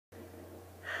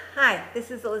Hi, this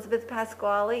is Elizabeth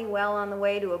Pasquale, well on the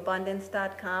way to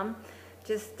abundance.com.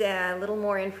 Just a little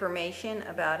more information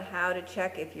about how to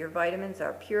check if your vitamins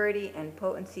are purity and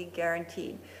potency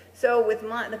guaranteed. So with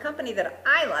the company that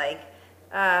I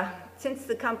like, since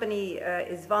the company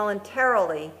is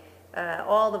voluntarily,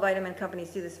 all the vitamin companies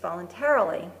do this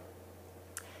voluntarily,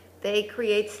 they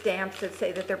create stamps that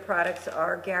say that their products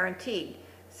are guaranteed.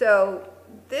 So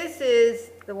this is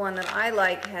the one that I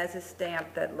like, has a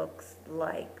stamp that looks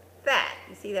like that.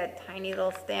 You see that tiny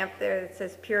little stamp there that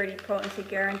says purity, potency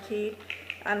guaranteed?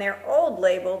 On their old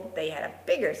label, they had a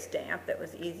bigger stamp that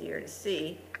was easier to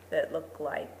see that looked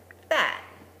like that.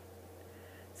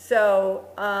 So,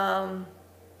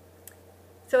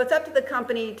 so it's up to the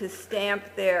company to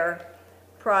stamp their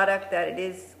product that it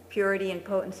is purity and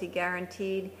potency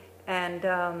guaranteed, and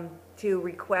to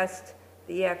request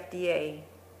the FDA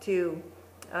to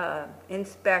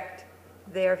inspect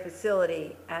their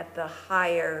facility at the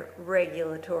higher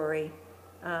regulatory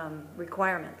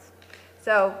requirements.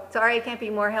 So, sorry I can't be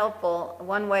more helpful.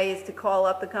 One way is to call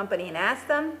up the company and ask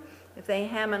them. If they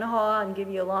hem and haw and give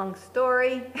you a long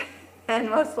story, then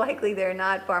most likely they're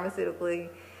not pharmaceutical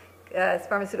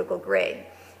grade.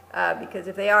 Because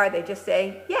if they are, they just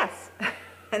say yes.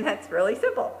 And that's really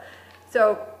simple.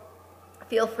 So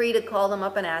feel free to call them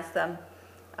up and ask them.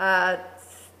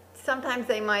 Sometimes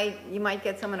you might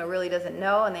get someone who really doesn't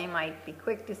know, and they might be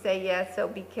quick to say yes, so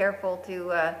be careful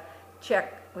to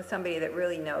check with somebody that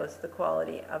really knows the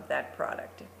quality of that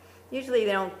product. Usually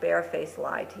they don't barefaced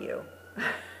lie to you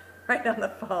right on the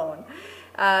phone.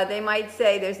 They might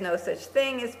say there's no such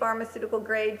thing as pharmaceutical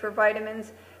grade for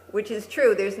vitamins, which is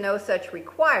true. There's no such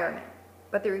requirement,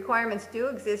 but the requirements do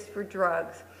exist for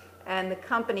drugs, and the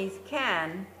companies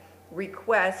can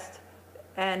request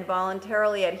and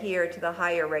voluntarily adhere to the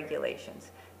higher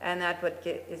regulations. And that's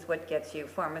what gets you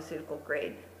pharmaceutical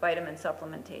grade vitamin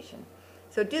supplementation.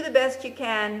 So do the best you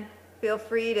can. Feel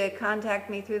free to contact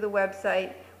me through the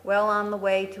website, well on the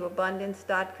way to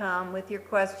abundance.com, with your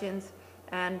questions,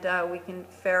 and we can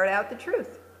ferret out the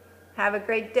truth. Have a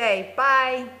great day.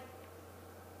 Bye.